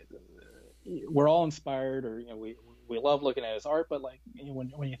 we're all inspired, or we love looking at his art. But like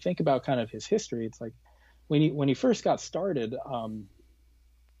when you think about kind of his history, it's like when he first got started,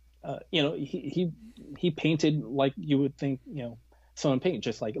 he painted like you would think someone paint,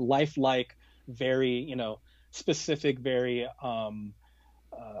 just like lifelike, very specific, very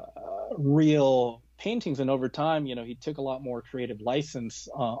real paintings. And over time, he took a lot more creative license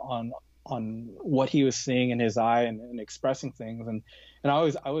on what he was seeing in his eye and expressing things. And I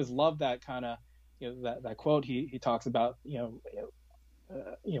always loved that kind of, that quote he talks about,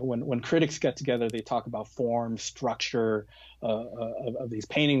 when critics get together, they talk about form, structure of these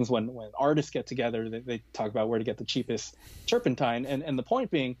paintings. When artists get together, they talk about where to get the cheapest turpentine. And the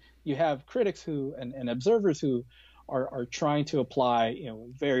point being, you have critics and observers who are trying to apply,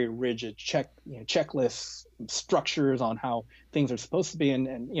 very rigid checklist structures on how things are supposed to be,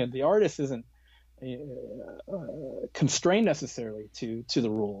 and the artist isn't constrained necessarily to the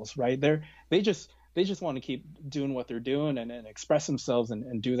rules, right? They just want to keep doing what they're doing and express themselves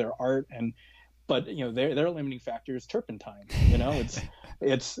and do their art, but their limiting factor is turpentine.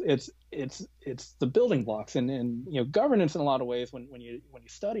 It's the building blocks, and governance in a lot of ways. When you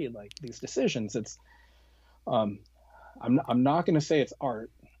study like these decisions, it's I'm not going to say it's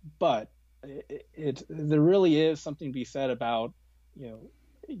art, but there really is something to be said about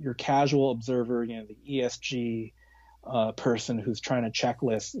your casual observer, the ESG person who's trying to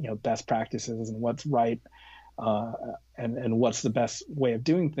checklist best practices and what's right, and what's the best way of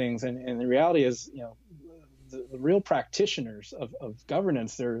doing things. And the reality is, the real practitioners of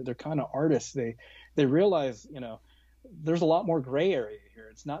governance, they're kind of artists. They realize there's a lot more gray area here.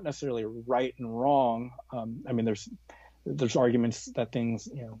 It's not necessarily right and wrong. I mean, there's arguments that things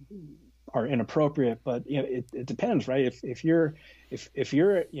are inappropriate, but it depends, right? If you're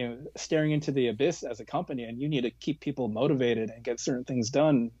staring into the abyss as a company and you need to keep people motivated and get certain things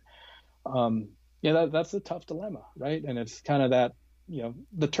done, that's a tough dilemma, right? And it's kind of that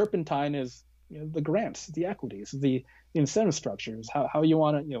the turpentine is the grants, the equities, the incentive structures, how you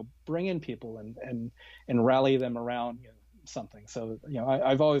want to bring in people and rally them around something. So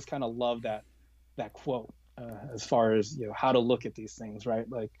I've always kind of loved that quote as far as how to look at these things, right?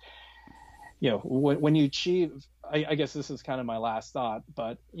 Like when you achieve, I guess this is kind of my last thought,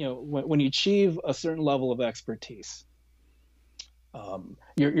 but when you achieve a certain level of expertise,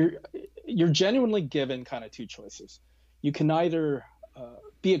 you're genuinely given kind of two choices. You can either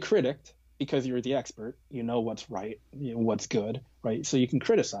be a critic because you're the expert, what's right, what's good, right? So you can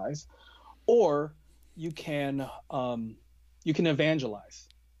criticize, or you can evangelize,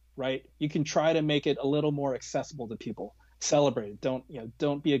 right? You can try to make it a little more accessible to people. Celebrate it.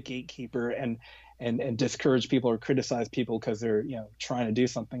 Don't be a gatekeeper and discourage people or criticize people because they're trying to do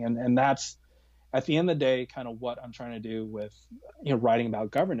something. And that's at the end of the day kind of what I'm trying to do with writing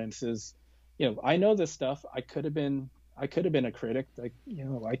about governance is I know this stuff. I could have been a critic. Like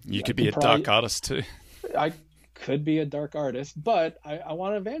you could be a dark artist too. I could be a dark artist, but I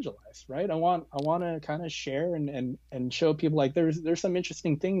want to evangelize, right? I want to kind of share and show people like there's some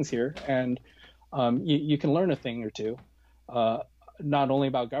interesting things here, and you can learn a thing or two. Not only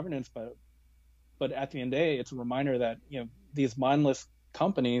about governance, but at the end of the day, it's a reminder that these mindless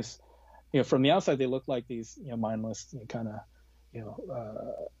companies, from the outside, they look like these, mindless kind of,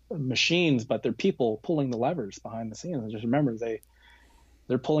 machines, but they're people pulling the levers behind the scenes. And just remember,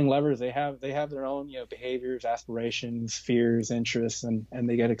 they're pulling levers. They have their own, behaviors, aspirations, fears, interests, and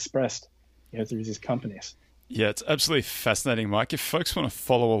they get expressed, through these companies. Yeah, it's absolutely fascinating, Mike. If folks want to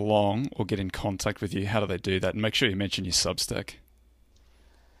follow along or get in contact with you, how do they do that? And make sure you mention your Substack.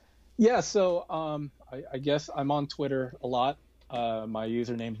 Yeah, so I guess I'm on Twitter a lot. My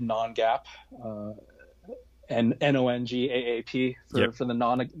username's NonGAP, and NONGAAP for the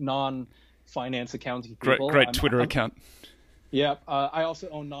non-finance accounting people. Great Twitter account. Yeah, I also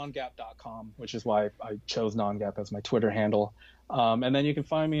own nongap.com, which is why I chose NonGAP as my Twitter handle. And then you can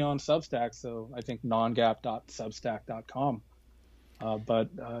find me on Substack, so I think nongap.substack.com.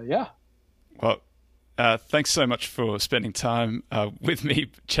 Yeah. Well, thanks so much for spending time with me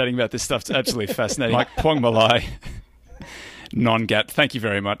chatting about this stuff. It's absolutely fascinating. Mike Puangmalai, NonGap, thank you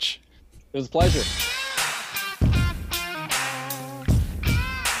very much. It was a pleasure.